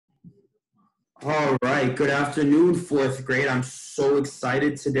All right, good afternoon, fourth grade. I'm so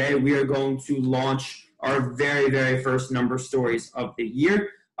excited. Today we are going to launch our very first number stories of the year.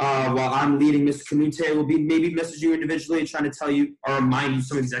 While I'm leading Mr. Canute, will be maybe messaging you individually and trying to tell you or remind you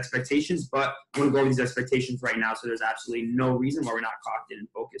some of these expectations, but I'm going to go over these expectations right now, so there's absolutely no reason why we're not clocked in and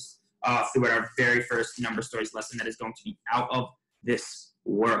focused throughout our very first number stories lesson that is going to be out of this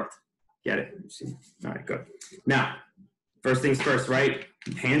world. Get it? All right, good. Now, first things first, right?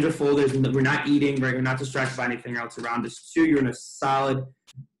 Hands are folded. We're not eating, right? We're not distracted by anything else around us. Two, you're in a solid,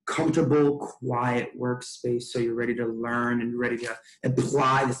 comfortable, quiet workspace. So you're ready to learn and ready to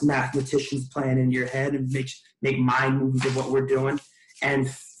apply this mathematician's plan in your head and make mind moves of what we're doing. And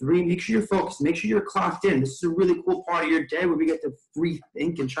three, make sure you're focused. Make sure you're clocked in. This is a really cool part of your day where we get to free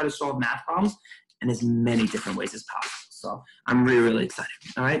think and try to solve math problems in as many different ways as possible. So I'm really excited.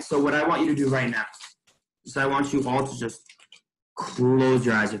 All right. So what I want you to do right now is I want you all to just close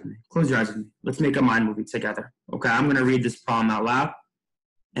your eyes with me. Close your eyes with me. Let's make a mind movie together. Okay, I'm going to read this problem out loud,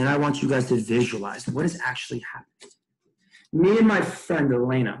 and I want you guys to visualize what is actually happening. Me and my friend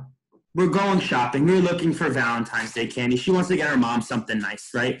Elena, we're going shopping. We're looking for Valentine's Day candy. She wants to get her mom something nice,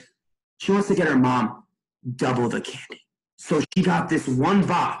 right? She wants to get her mom double the candy. So she got this one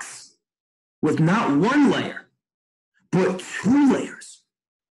box with not one layer, but 2 layers.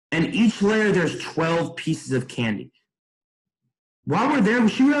 And each layer, there's 12 pieces of candy. While we're there,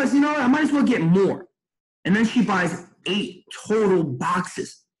 she realized, you know what, I might as well get more. And then she buys 8 total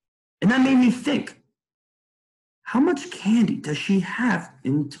boxes. And that made me think, how much candy does she have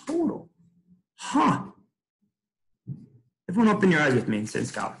in total? Huh. Everyone open your eyes with me and say,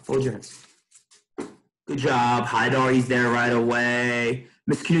 Scout, fold your hands. Good job. Haidari's there right away.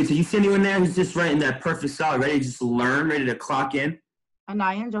 Miss Canute, you see anyone there who's just right in that perfect spot, ready to just learn, ready to clock in?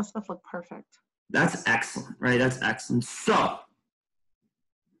 Anaya and Joseph look perfect. That's excellent, right? That's excellent. So,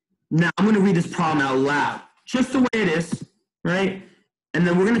 now I'm going to read this problem out loud, just the way it is, right? And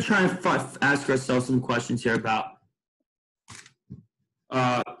then we're going to try and ask ourselves some questions here about,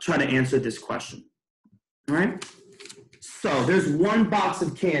 try to answer this question, all right? So there's one box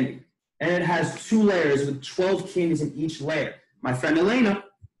of candy, and it has 2 layers with 12 candies in each layer. My friend Elena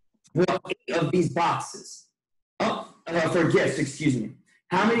bought 8 of these boxes for gifts, excuse me.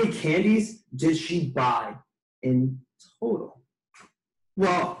 How many candies did she buy in total?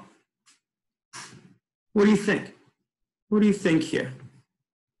 Well, what do you think? What do you think here?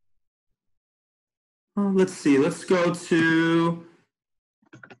 Let's see. Let's go to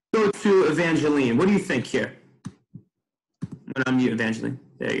Evangeline. What do you think here? I'm going to unmute Evangeline.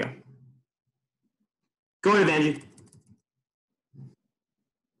 There you go. Go ahead, Evangeline.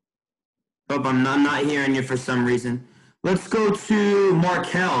 Oh, I'm not hearing you for some reason. Let's go to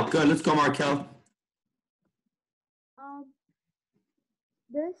Markel. Good. Let's go, Markel.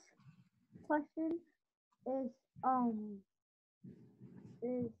 This question is what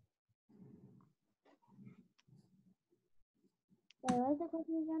is the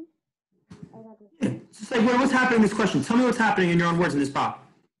question again? It's just like what's happening in this question? Tell me what's happening in your own words in this pop.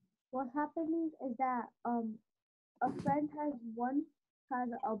 What's happening is that a friend has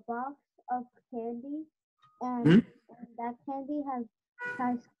a box of candy, and that candy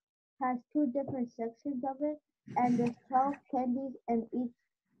has 2 different sections of it, and there's 12 candies in each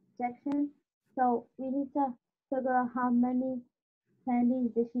section. So we need to figure out how many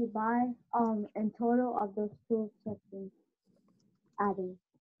candies did she buy in total of those 2 sections adding.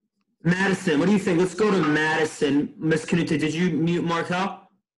 Madison, what do you think? Let's go to Madison. Miss Canute, did you mute Markel?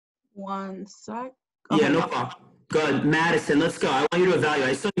 One sec. Yeah, no problem. Good. Madison, let's go. I want you to evaluate.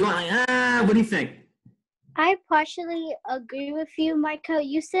 I saw you going like, what do you think? I partially agree with you, Michael.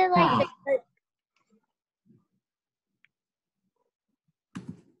 You said like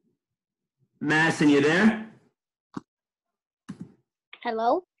Madison, you there?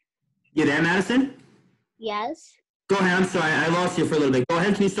 Hello? You there, Madison? Yes. Go ahead. I'm sorry. I lost you for a little bit. Go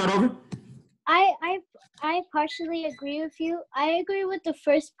ahead. Can you start over? I partially agree with you. I agree with the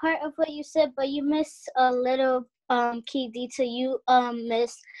first part of what you said, but you missed a little key detail. You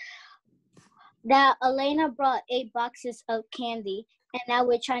missed that Elena brought 8 boxes of candy, and now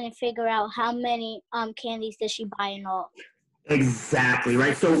we're trying to figure out how many candies did she buy in all. Exactly,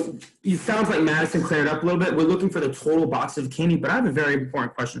 right? So it sounds like Madison cleared up a little bit. We're looking for the total box of candy, but I have a very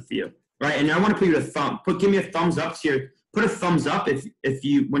important question for you, right? And I want to put you a thumb. Give me a thumbs up here. Put a thumbs up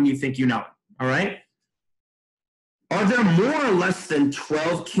when you think you know it, all right? Are there more or less than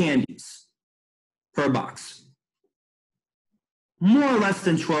 12 candies per box? More or less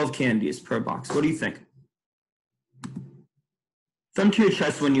than 12 candies per box. What do you think? Thumb to your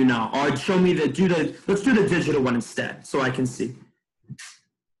chest when you know. Or show me let's do the digital one instead so I can see.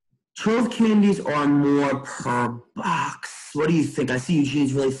 12 candies or more per box. What do you think? I see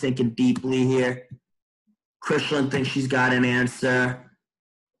Eugene's really thinking deeply here. Krishlyn thinks she's got an answer.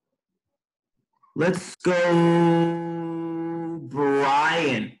 Let's go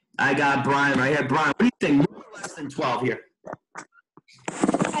Brian. I got Brian right here. Brian, what do you think? More or less than 12 here?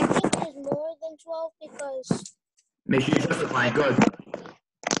 I think there's more than 12 because Make sure you justify it. Good.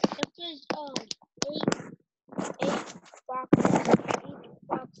 if there's eight boxes, each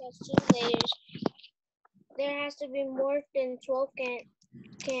box has 2 layers, there has to be more than 12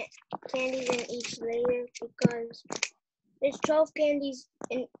 candies in each layer because there's 12 candies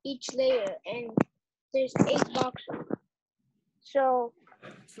in each layer and there's 8 boxes. So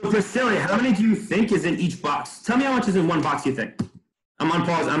Priscilla, how many do you think is in each box? Tell me how much is in one box you think. I'm on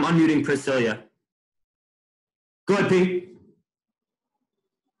pause. I'm unmuting Priscilla. Go ahead, Pete.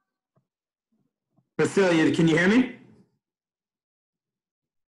 Priscilla, can you hear me?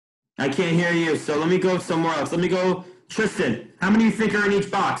 I can't hear you, so let me go somewhere else. Let me go, Tristan. How many do you think are in each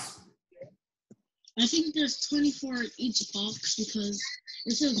box? I think there's 24 in each box because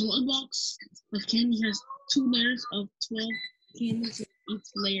it says one box of candy has 2 layers of 12 candies in each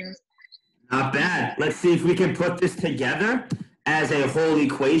layer. Not bad. Let's see if we can put this together as a whole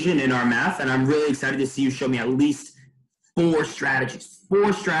equation in our math, and I'm really excited to see you show me at least 4 strategies.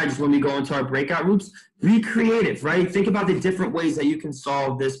 4 strategies when we go into our breakout groups. Be creative, right? Think about the different ways that you can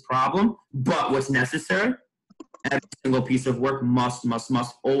solve this problem, but what's necessary? Every single piece of work must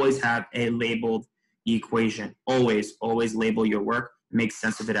always have a labeled equation. Always label your work. Make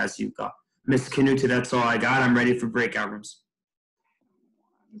sense of it as you go. Ms. Kanuta, that's all I got. I'm ready for breakout rooms.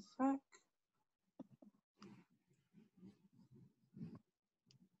 1 sec.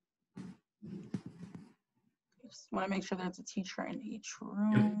 Just want to make sure there's a teacher in each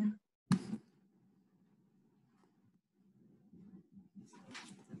room.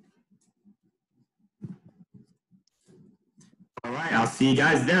 All right, I'll see you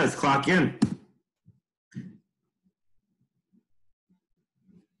guys there. Let's clock in.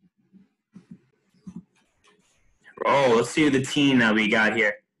 Oh, let's see the team that we got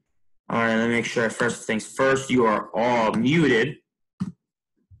here. All right, let me make sure. First things first, you are all muted.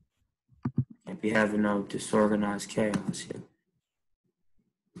 Can't be having no disorganized chaos here.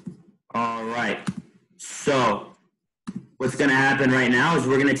 All right, so what's going to happen right now is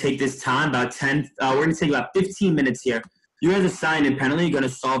we're going to take this time, we're going to take about 15 minutes here. You guys assigned independently. You're going to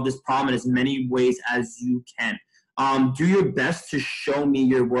solve this problem in as many ways as you can. Do your best to show me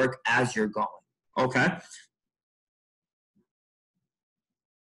your work as you're going, okay?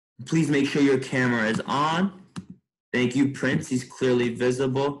 Please make sure your camera is on. Thank you, Prince. He's clearly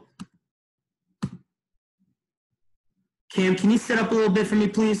visible. Cam, can you sit up a little bit for me,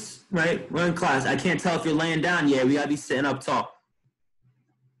 please? Right, we're in class. I can't tell if you're laying down yet. We got to be sitting up tall.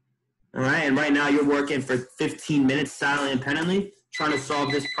 All right, and right now you're working for 15 minutes silently, independently, trying to solve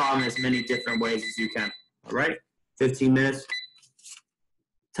this problem as many different ways as you can. All right, 15 minutes.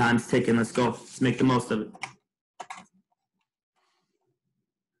 Time's ticking. Let's go. Let's make the most of it.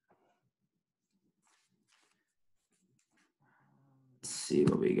 Let's see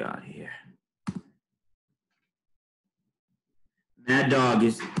what we got here. Mad Dog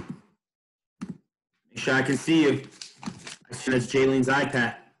is. Make sure I can see you. I see that's Jalen's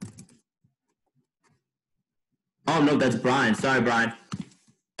iPad. Oh, no, that's Brian. Sorry, Brian.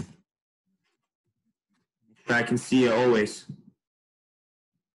 Make sure I can see you always.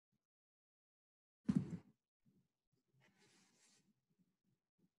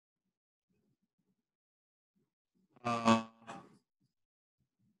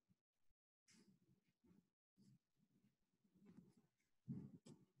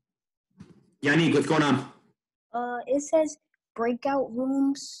 Yannick, what's going on? It says breakout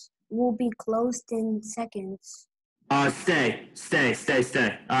rooms will be closed in seconds. Stay.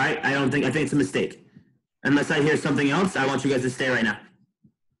 All right, I think it's a mistake. Unless I hear something else, I want you guys to stay right now.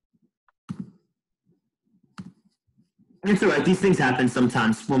 It's all right. These things happen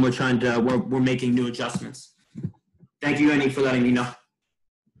sometimes when we're trying to, we're making new adjustments. Thank you, Yannick, for letting me know.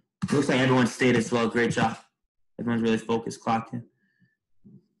 It looks like everyone stayed as well. Great job. Everyone's really focused, clocked in.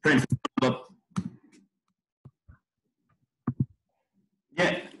 Prince, up.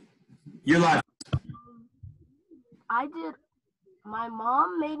 Yeah, you're live. My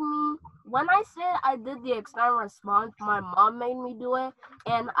mom made me, when I said I did the external response, my mom made me do it.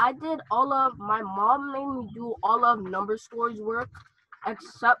 And my mom made me do all of number stories work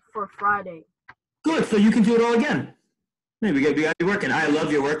except for Friday. Good, so you can do it all again. Hey, we got to be working. I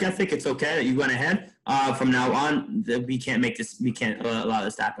love your work ethic. It's okay that you went ahead. from now on, we can't make this. We can't allow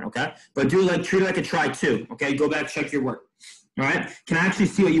this to happen. Okay, but treat it like a try too. Okay, go back, check your work. All right. Can I actually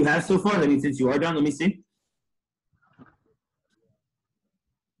see what you have so far? I mean, since you are done, let me see.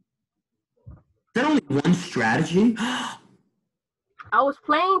 Is that only one strategy? I was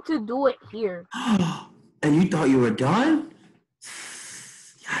planning to do it here. And you thought you were done?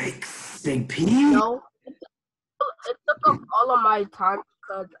 Yikes, Big P. No, it took up all of my time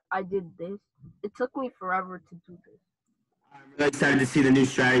because I did this. It took me forever to do this. I'm really excited to see the new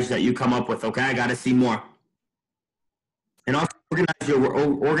strategies that you come up with, okay? I got to see more. And also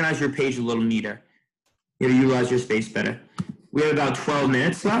organize your page a little neater. You got to utilize your space better. We have about 12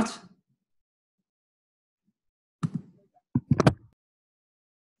 minutes left.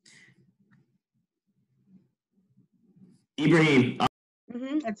 Ibrahim.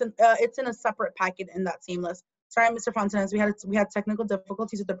 It's in a separate packet in that same list. Sorry, Mr. Fontanez, we had technical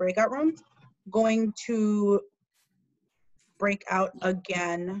difficulties with the breakout rooms. Going to break out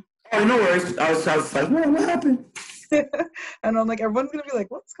again. Oh, no worries. I was like, what happened? And I'm like, everyone's gonna be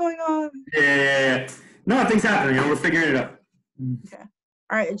like, what's going on? Yeah. No, things happen. We're figuring it out. Okay.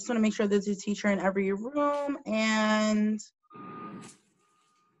 All right. I just want to make sure there's a teacher in every room and.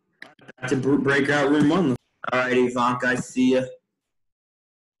 That's a breakout room 1. All right, Ivanka, I see you.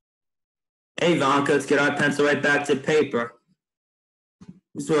 Hey, Ivanka, let's get our pencil right back to paper.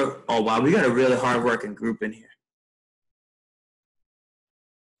 Oh, wow, we got a really hard-working group in here.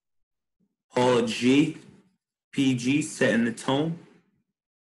 Paula G, PG, setting the tone.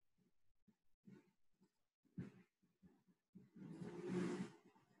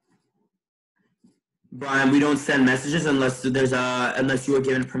 Brian, we don't send messages unless you are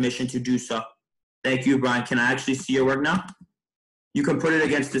given permission to do so. Thank you, Brian. Can I actually see your work now? You can put it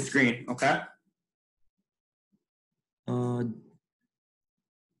against the screen, okay? Well,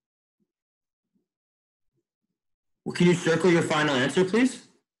 can you circle your final answer, please?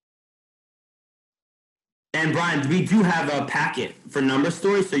 And Brian, we do have a packet for number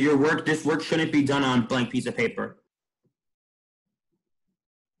stories, so this work shouldn't be done on blank piece of paper.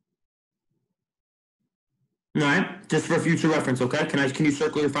 All right, just for future reference, okay? Can you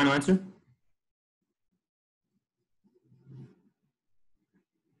circle your final answer?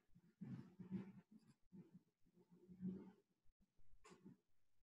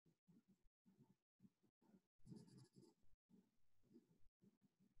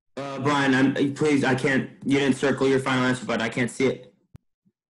 Brian, please, I can't, you didn't circle your final answer, but I can't see it.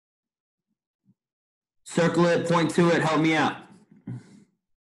 Circle it, point to it, help me out.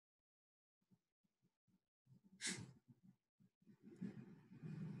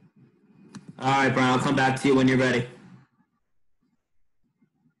 All right, Brian, I'll come back to you when you're ready.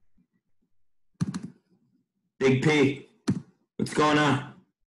 Big P, what's going on?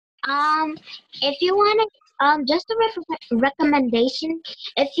 If you want to, just a recommendation.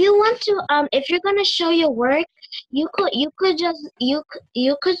 If you want to, if you're gonna show your work, you could just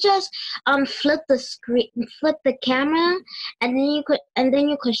flip the screen, flip the camera, and then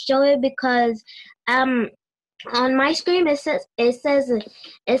you could show it, because on my screen it says a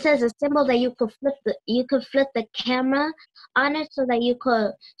symbol that you could flip the camera on it, so you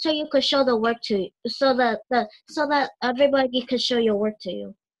could show the work to you, so that everybody could show your work to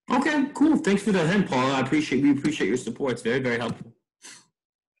you. Okay, cool. Thanks for the hint, Paula. We appreciate your support. It's very, very helpful.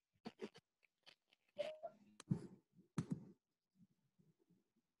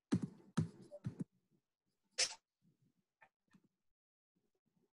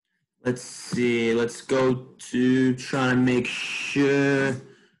 Let's see. Let's go to trying to make sure.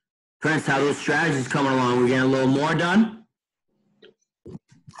 Prince, how those strategies coming along? We're getting a little more done?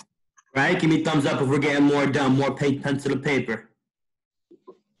 Right? Give me a thumbs up if we're getting more done. More pencil to paper.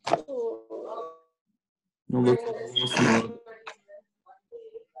 No, look.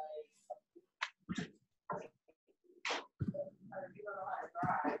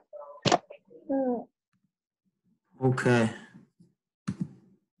 Okay.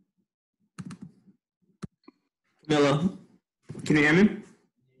 Camilla, can you hear me?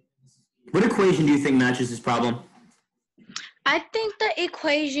 What equation do you think matches this problem? I think the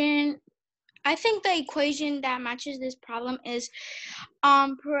equation that matches this problem is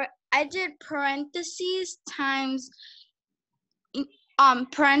I did parentheses times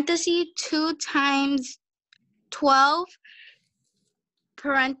parentheses 2 times 12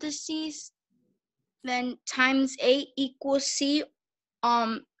 parentheses then times 8 equals C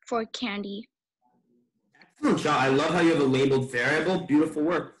for candy. Excellent job. I love how you have a labeled variable. Beautiful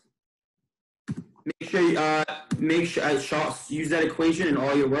work. Make sure use that equation in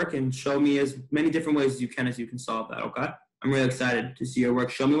all your work and show me as many different ways as you can solve that, okay? I'm really excited to see your work.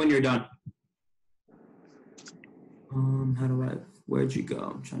 Show me when you're done. Where'd you go?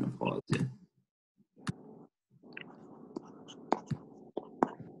 I'm trying to pause it.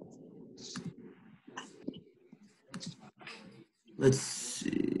 Let's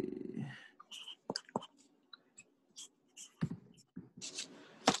see.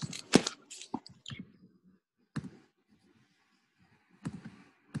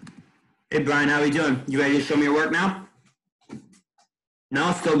 Hey, Brian, how are you doing? You ready to show me your work now?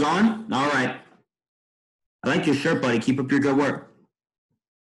 No, still going? All right. I like your shirt, buddy. Keep up your good work.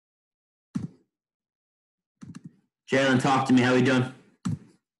 Jalen, talk to me. How are you doing?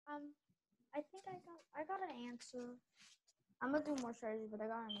 I think I got an answer. I'm gonna do more strategy, but I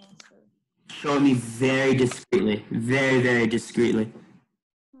got an answer. Show me very discreetly. Very, very discreetly.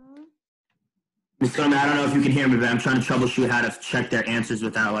 Ms. Gunman, I don't know if you can hear me, but I'm trying to troubleshoot how to check their answers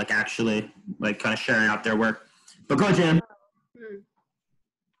without actually kind of sharing out their work. But go, Jim.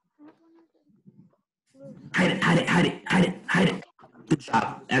 Hide it. Good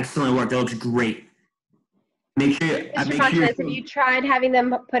job. Excellent work. That looks great. Make sure Mr. Fontanez, have you tried having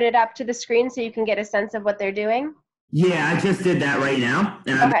them put it up to the screen so you can get a sense of what they're doing? Yeah, I just did that right now,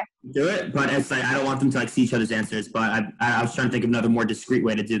 and I'm Okay. going to do it, but it's I don't want them to see each other's answers, but I was trying to think of another more discreet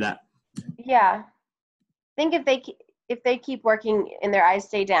way to do that. Yeah. I think if they keep working and their eyes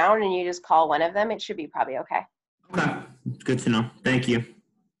stay down and you just call one of them, it should be probably okay. Okay. Good to know. Thank you.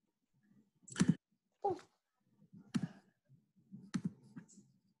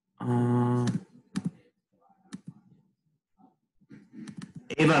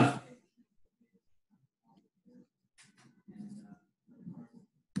 Ava.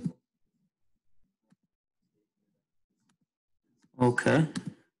 Okay.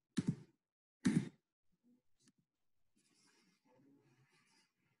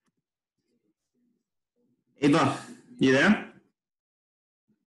 Ava, you there?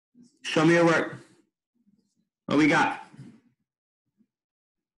 Show me your work. What we got?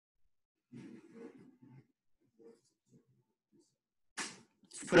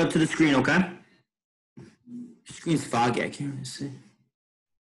 Put up to the screen, okay? Screen's foggy. I can't really see.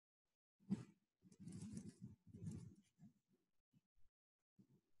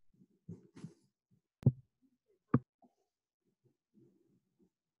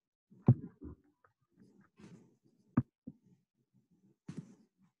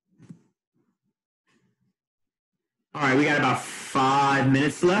 All right, we got about 5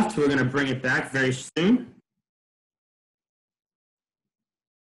 minutes left. We're going to bring it back very soon.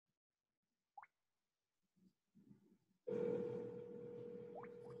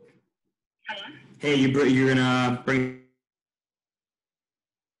 Hey, you're going to bring...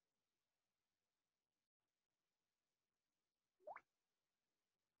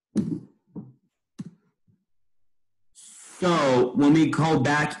 So, when we call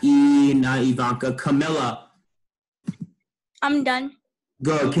back not Ivanka, Camilla. I'm done.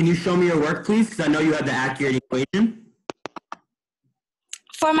 Good. Can you show me your work, please? Because I know you had the accurate equation.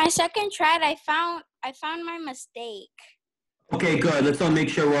 For my second try, I found my mistake. Okay, good. Let's all make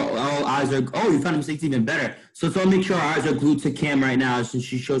sure all eyes are... Oh, you found a mistake even better. So let's all make sure our eyes are glued to Cam right now since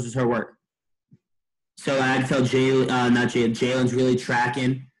she shows us her work. So I can tell Jalen's really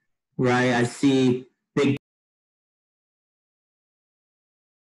tracking, right? I see big...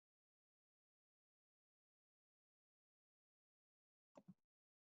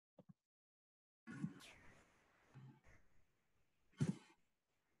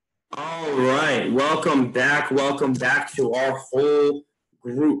 All right, welcome back to our whole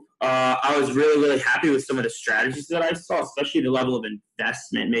group. I was really happy with some of the strategies that I saw, especially the level of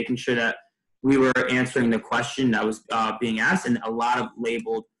investment, making sure that we were answering the question that was being asked, and a lot of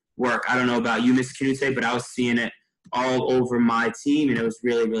labeled work. I don't know about you, Ms. Canute, but I was seeing it all over my team, and it was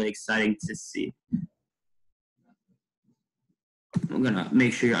really exciting to see. I'm gonna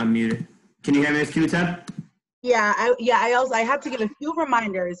make sure you're unmuted. Can you hear me, Ms. Canute? Yeah, I had to give a few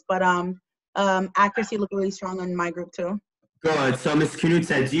reminders, but accuracy looked really strong on my group too. Good. So, Ms.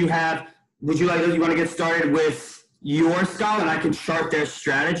 Canute, you want to get started with your scholar, and I can chart their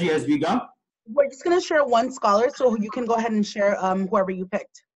strategy as we go? We're just gonna share one scholar, so you can go ahead and share whoever you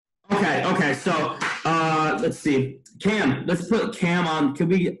picked. Okay. So, let's see. Cam, let's put Cam on.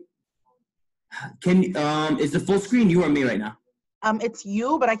 Is the full screen you or me right now? It's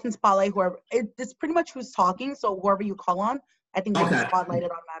you, but I can spotlight whoever. It's pretty much who's talking, so whoever you call on, I think you can spotlight it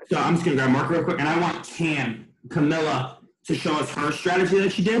automatically. So I'm just gonna grab Mark real quick, and I want Camilla, to show us her strategy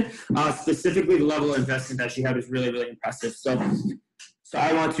that she did. Specifically, the level of investment that she had was really impressive. So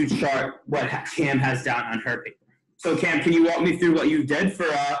I want to chart what Cam has down on her paper. So Cam, can you walk me through what you did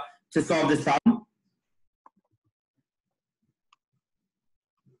to solve this problem?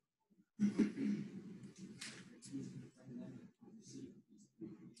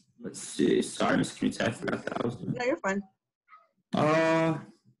 Let's see. Sorry, Miss Canute, I forgot that was. No, you're fine.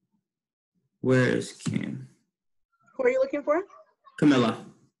 Where is Kim? Who are you looking for? Camilla.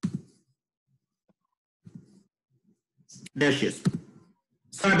 There she is.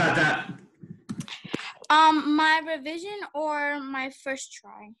 Sorry about that. My revision or my first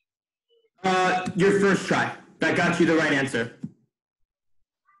try? Your first try. That got you the right answer.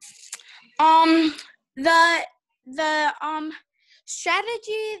 The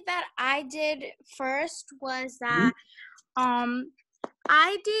strategy that I did first was that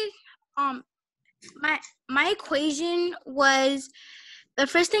I did my equation was the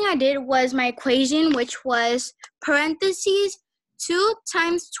first thing I did was my equation, which was parentheses 2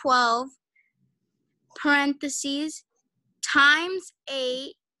 times 12 parentheses times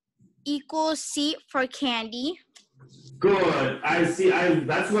 8 equals C for candy. Good. I see.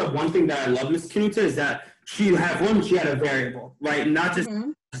 That's one thing that I love, Miss Canute, is that she had a variable, right? Not just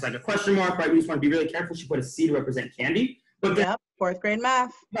like a question mark, right? We just want to be really careful. She put a C to represent candy. But then, Yep, 4th grade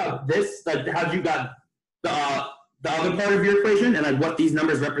math. this, like, how you got the other part of your equation and like what these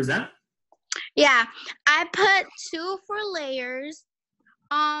numbers represent? Yeah, I put 2 for layers,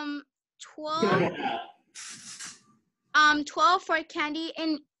 12 for candy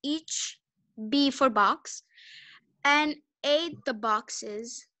in each B for box, and 8 the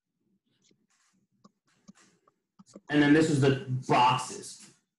boxes. And then this is the boxes.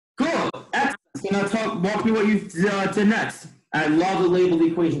 Cool. Excellent. So now walk me what you did next. I love the labeled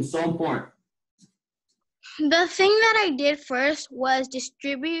equation. So important. The thing that I did first was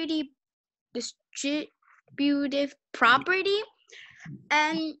distributive property,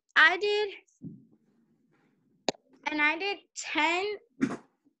 and I did 10.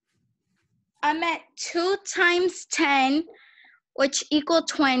 I meant 2 times 10, which equal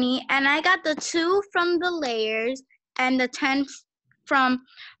 20, and I got the 2 from the layers and the 10 from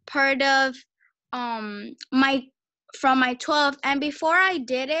part of my 12. And before I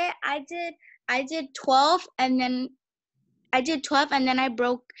did it, I did 12, and then I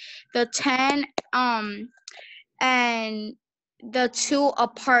broke the 10 and the 2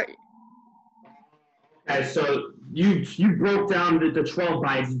 apart. Okay, so you broke down the 12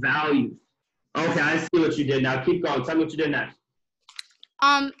 by its values. Okay, I see what you did. Now keep going. Tell me what you did next.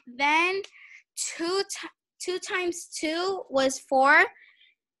 Then 2 times 2 was 4,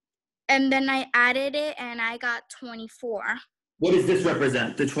 and then I added it, and I got 24. What does this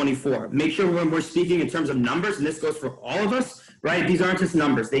represent, the 24? Make sure when we're speaking in terms of numbers, and this goes for all of us, right? These aren't just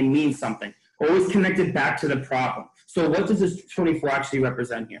numbers. They mean something. Always connected back to the problem. So what does this 24 actually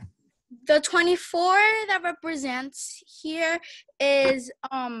represent here? The 24 that represents here is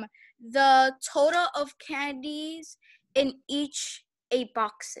the total of candies in each 8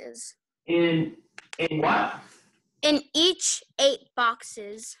 boxes. In what? In each 8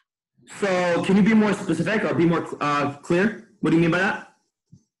 boxes. So can you be more specific or be more clear? What do you mean by that?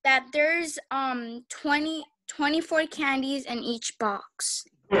 That there's 24 candies in each box.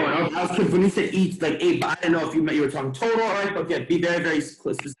 Oh, I was confused when you said each, like 8, but I didn't know if you were talking total, all right? Okay, be very, very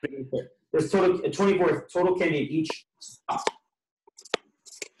specific and clear. There's 24 total candy in each box.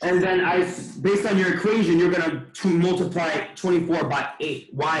 And then based on your equation, you're going to multiply 24 by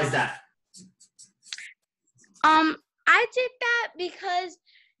 8. Why is that? I did that because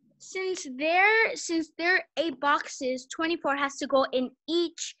since there are 8 boxes, 24 has to go in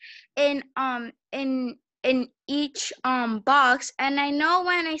each box, and I know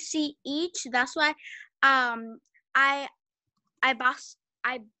when I see each, that's why I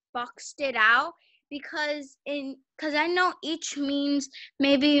boxed it out, because I know each means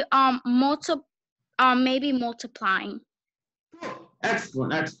maybe multiplying.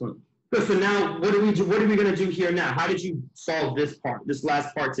 Excellent. Good. So now what are we going to do here now? How did you solve this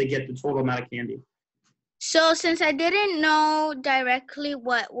last part to get the total amount of candy? So since I didn't know directly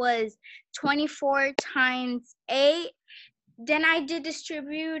what was 24 times 8, then I did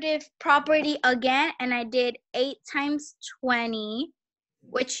distributive property again, and I did 8 times 20,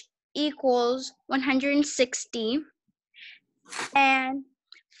 which equals 160, and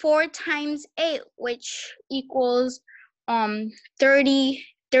 4 times 8, which equals 32.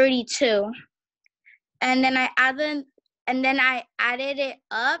 And then I added it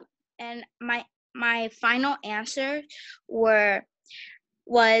up, and my final answer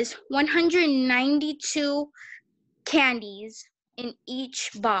was 192 candies in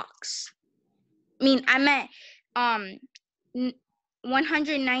each box. I meant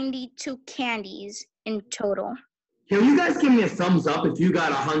 192 candies in total. Can you guys give me a thumbs up if you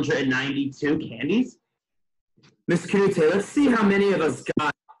got 192 candies? Ms. Canute, let's see how many of us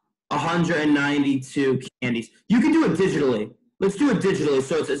got 192 candies. You can do it digitally, let's do it digitally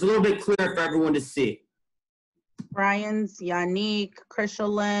so it's a little bit clearer for everyone to see. Brian's Yannick,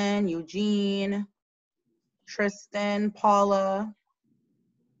 Krishalyn, Eugene, Tristan, Paula.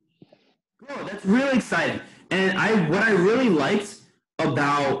 Oh, that's really exciting. And what I really liked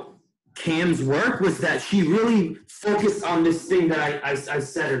about Cam's work was that she really focused on this thing that I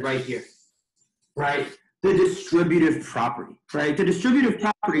said it right here, right? The distributive property, right? The distributive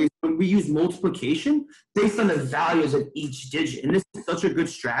property is when we use multiplication based on the values of each digit. And this is such a good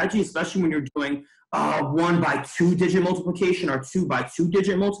strategy, especially when you're doing 1 by 2 digit multiplication or 2 by 2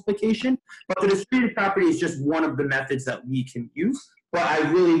 digit multiplication. But the distributive property is just one of the methods that we can use. But I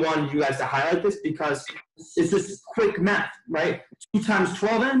really wanted you guys to highlight this because it's just quick math, right? 2 times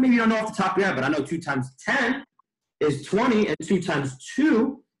 12, and maybe you don't know off the top of your head, but I know 2 times 10 is 20, and 2 times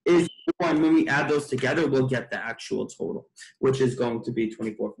 2 is 4. And when we add those together, we'll get the actual total, which is going to be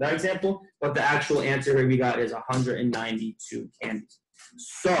 24 for that example. But the actual answer here we got is 192 candies.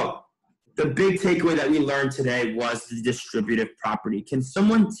 So the big takeaway that we learned today was the distributive property. Can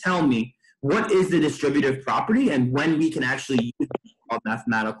someone tell me what is the distributive property and when we can actually use it to solve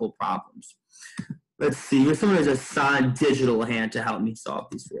mathematical problems? Let's see. Someone has a signed digital hand to help me solve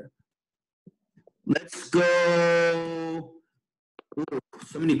these here. Let's go. Ooh,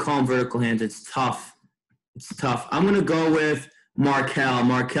 so many calm vertical hands. It's tough. It's tough. I'm going to go with Markel.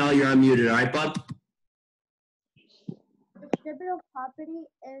 Markel, you're unmuted. All right, bud? Distributive property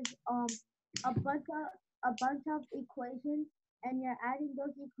is a bunch of equations, and you're adding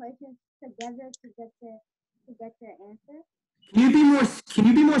those equations together to get your answer. Can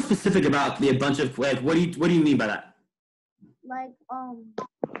you be more specific about the bunch of, like, what do you mean by that? Like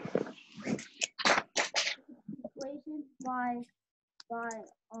equations by like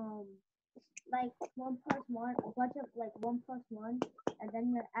 1 plus 1, a bunch of like 1 plus 1, and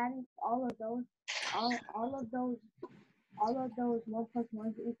then you're adding all of those 1 plus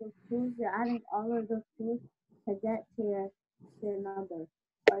 1 equals 2. You're adding all of those 2s to get to your number.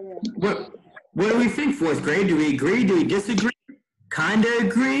 What do we think, 4th grade? Do we agree? Do we disagree? Kind of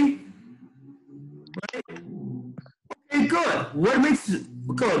agree? Right? Okay, good. What makes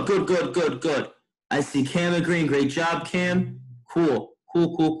good. I see Cam agreeing. Great job, Cam. Cool.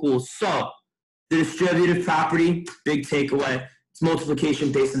 So, the distributive property, big takeaway. It's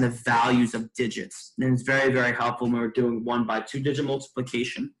multiplication based on the values of digits. And it's very, very helpful when we're doing 1 by 2 digit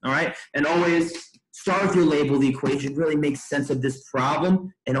multiplication. All right? And always start with your label. The equation really makes sense of this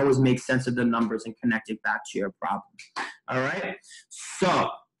problem and always makes sense of the numbers and connect it back to your problem. All right?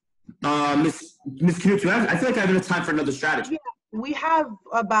 So, Ms. Knut, I feel like I have enough time for another strategy. Yeah, we have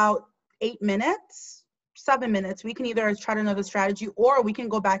about 8 minutes, 7 minutes. We can either try another strategy or we can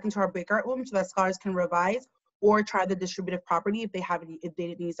go back into our breakout room so that scholars can revise or try the distributive property if they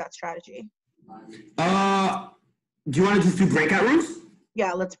didn't use that strategy. Do you want to just do breakout rooms?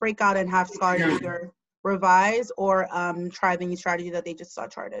 Yeah, let's break out and have scholars either revise or try the new strategy that they just saw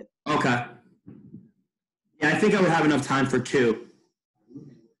charted. Okay. Yeah, I think I would have enough time for 2.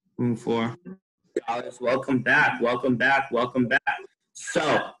 Room 4. Scholars, welcome back.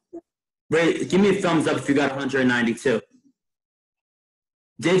 So, give me a thumbs up if you got 192.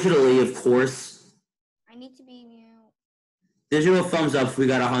 Digitally, of course. I need to be mute. Digital thumbs up if we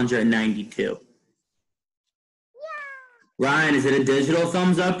got 192. Yeah. Ryan, is it a digital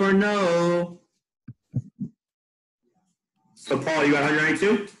thumbs up or no? So, Paul, you got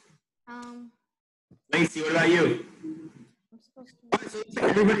 192? Lacey, what about you? I'm supposed to.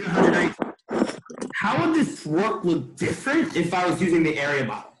 Everybody got 192. How would this work look different if I was using the area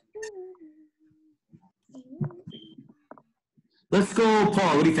model? Let's go,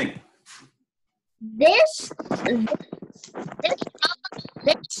 Paul. What do you think? This, I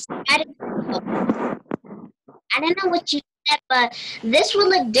don't know what you said, but this will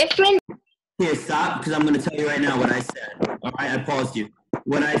look different. Here, stop, because I'm going to tell you right now what I said. All right, I paused you.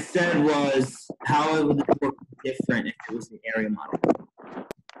 What I said was how it would work different if it was the area model.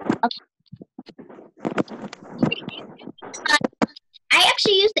 I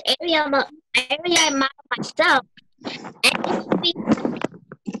actually use the area model myself.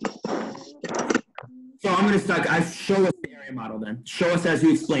 So I'm going to start. Show us the area model then. Show us as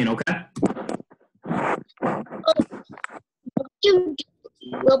you explain, okay? What you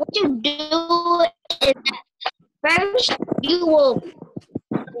do is that first you will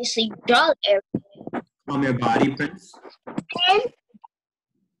obviously draw the area. From your body, Prince.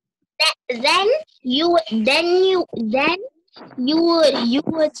 Then you would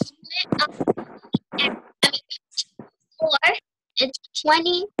split up. Four. It's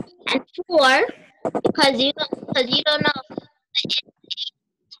 20 and 4 because you don't know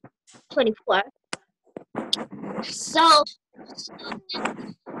 24. So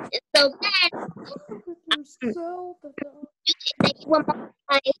So then you will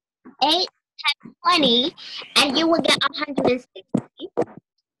multiply 8 times 20, and you will get 160.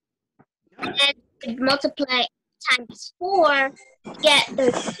 And then you multiply times 4 to get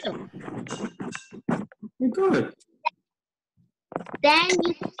 32. Good. Then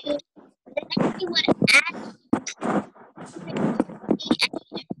you would add.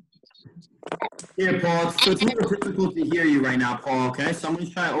 Yeah, Paul, so it's a little difficult to hear you right now, Paul, okay? So I'm going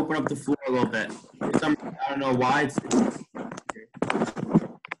to try to open up the floor a little bit. For some reason, I don't know why. I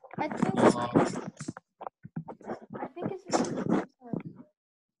think it's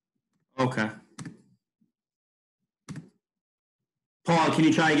Okay. Paul, can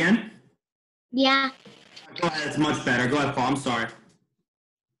you try again? Yeah. Go ahead, it's much better. Go ahead, Paul, I'm sorry.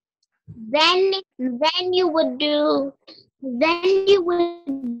 Then you would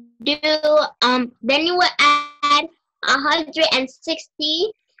add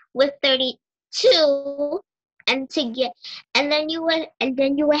 160 with 32 and then you would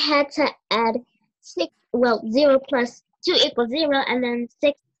have to add 0 plus 2 equals 0, and then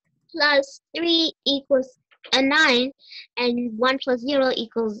 6 plus 3 equals a 9, and 1 plus 0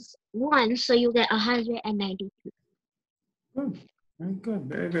 equals 1, so you get 192. Good. Very good.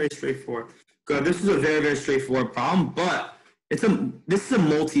 Very, very straightforward. Good. This is a very, very straightforward problem, but this is a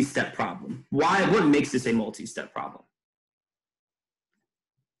multi-step problem. Why? What makes this a multi-step problem?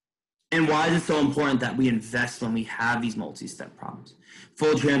 And why is it so important that we invest when we have these multi-step problems?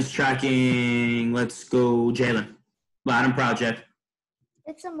 Full trans tracking. Let's go, Jalen. Loud and proud, Jeff.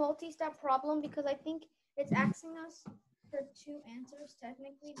 It's a multi-step problem because I think it's asking us for 2 answers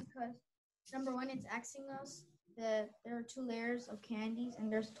technically, because number 1, it's asking us that there are 2 layers of candies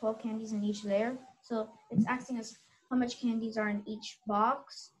and there's 12 candies in each layer. So it's asking us how much candies are in each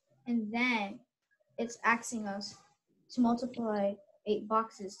box, and then it's asking us to multiply 8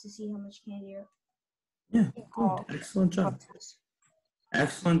 boxes to see how much candy are. Yeah, good. Excellent job.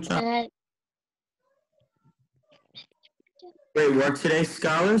 Excellent job. Great work today,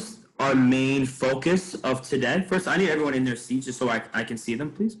 scholars. Our main focus of today. First, I need everyone in their seats just so I can see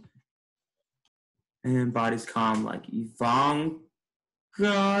them, please. And bodies calm like Ivanka.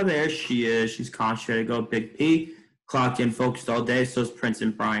 There she is. She's concentrated. Go Big P. Clocked in, focused all day. So is Prince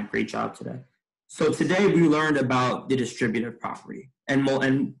and Brian. Great job today. So today we learned about the distributive property and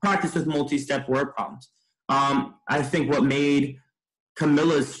practice with multi-step word problems. I think what made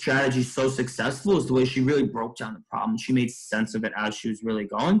Camilla's strategy so successful is the way she really broke down the problem. She made sense of it as she was really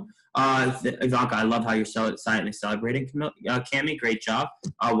going. Ivanka, I love how you're silently celebrating Cami. Great job.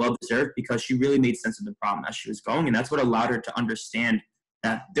 Well deserved, because she really made sense of the problem as she was going, and that's what allowed her to understand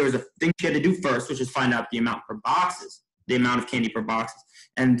that there was a thing she had to do first, which is find out the amount per boxes, the amount of candy per boxes,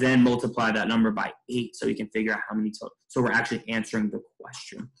 and then multiply that number by 8 so we can figure out how many total. So we're actually answering the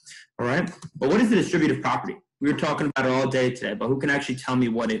question. All right? But what is the distributive property? We were talking about it all day today, but who can actually tell me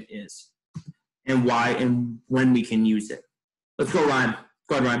what it is and why and when we can use it? Let's go, Ryan.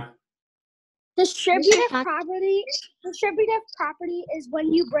 Go ahead, Ryan. Distributive property is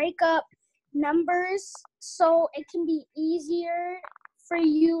when you break up numbers so it can be easier for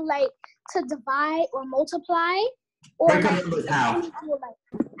you to divide or multiply, or break up numbers how?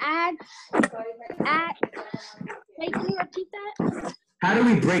 Add. Wait, can you repeat that? How do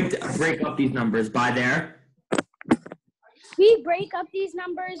we break up these numbers? By their? We break up these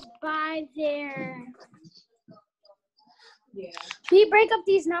numbers by their. Yeah. We break up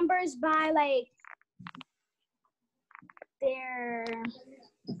these numbers by their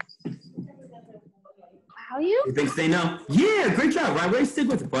value. You think they know? Yeah, great job, Ryan. Way to stick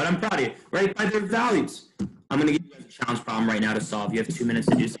with it, bud. I'm proud of you. Right by their values. I'm gonna give you a challenge problem right now to solve. You have 2 minutes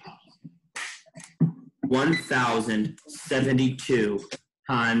to do so. 1,072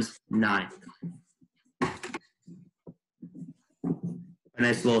 times 9. A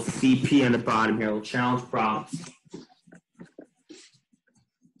nice little CP on the bottom here, a little challenge problem.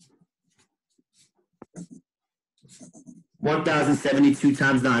 $1,072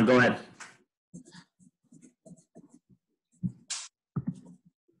 times 9. Go ahead.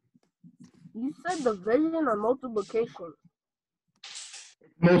 You said division or multiplication?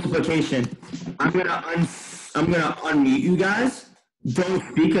 Multiplication. I'm gonna unmute you guys. Don't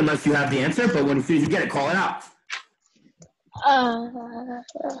speak unless you have the answer, but as soon as you get it, call it out.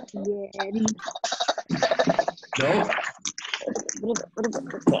 No.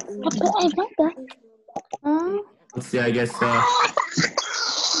 Let's see. I guess.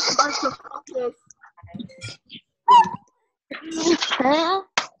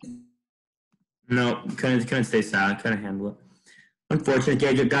 No, couldn't stay silent. Couldn't handle it. Unfortunate.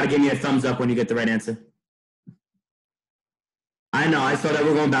 You gotta give me a thumbs up when you get the right answer. I know. I saw that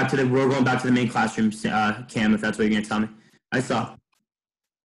we're going back to the main classroom, Cam. If that's what you're gonna tell me, I saw.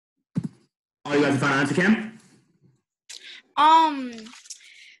 Oh, you got the final answer, Cam?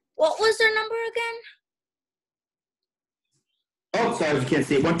 What was their number again? Oh, sorry, if you can't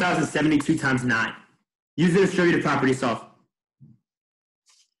see it. 1,072 times 9. Use the distributive property solve.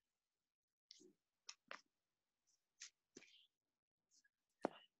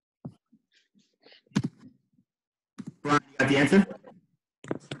 Brian, you got the answer?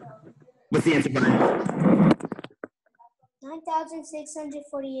 What's the answer, Brian?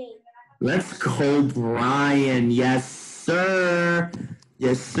 9,648. Let's go, Brian. Yes, sir.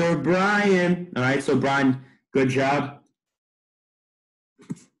 Yes, sir, Brian. All right, so Brian, good job.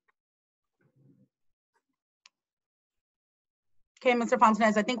 Okay, Mr.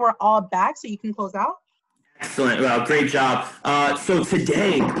 Fontanez, I think we're all back, so you can close out. Excellent. Well, great job. So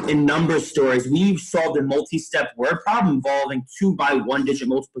today in number stories, we've solved a multi-step word problem involving 2 by 1 digit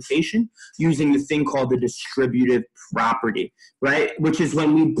multiplication using the thing called the distributive property, right? Which is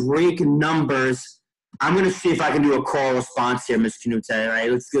when we break numbers. I'm going to see if I can do a call response here, Ms. Canute,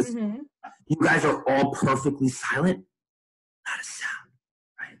 right? Let's just, you guys are all perfectly silent. Not a sound,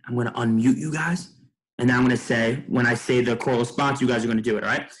 right? I'm going to unmute you guys. And now I'm going to say, when I say the call response, you guys are going to do it, all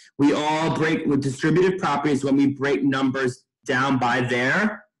right? We all break with distributive properties when we break numbers down by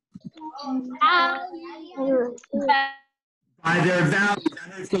their values. I heard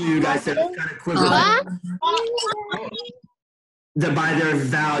some of you guys said it's kind of quick. By their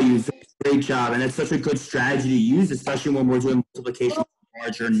values. Great job. And it's such a good strategy to use, especially when we're doing multiplication of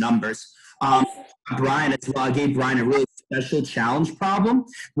larger numbers. Brian, as well, I gave Brian a really special challenge problem.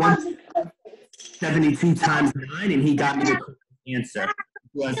 172 times 9, and he got me the correct answer.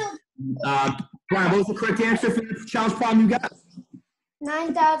 Brian, what was the correct answer for the challenge problem you got?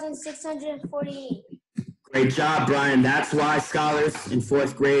 9,648. Great job, Brian. That's why scholars in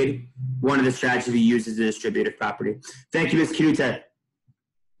 4th grade, one of the strategies we use is the distributive property. Thank you, Ms. Canute.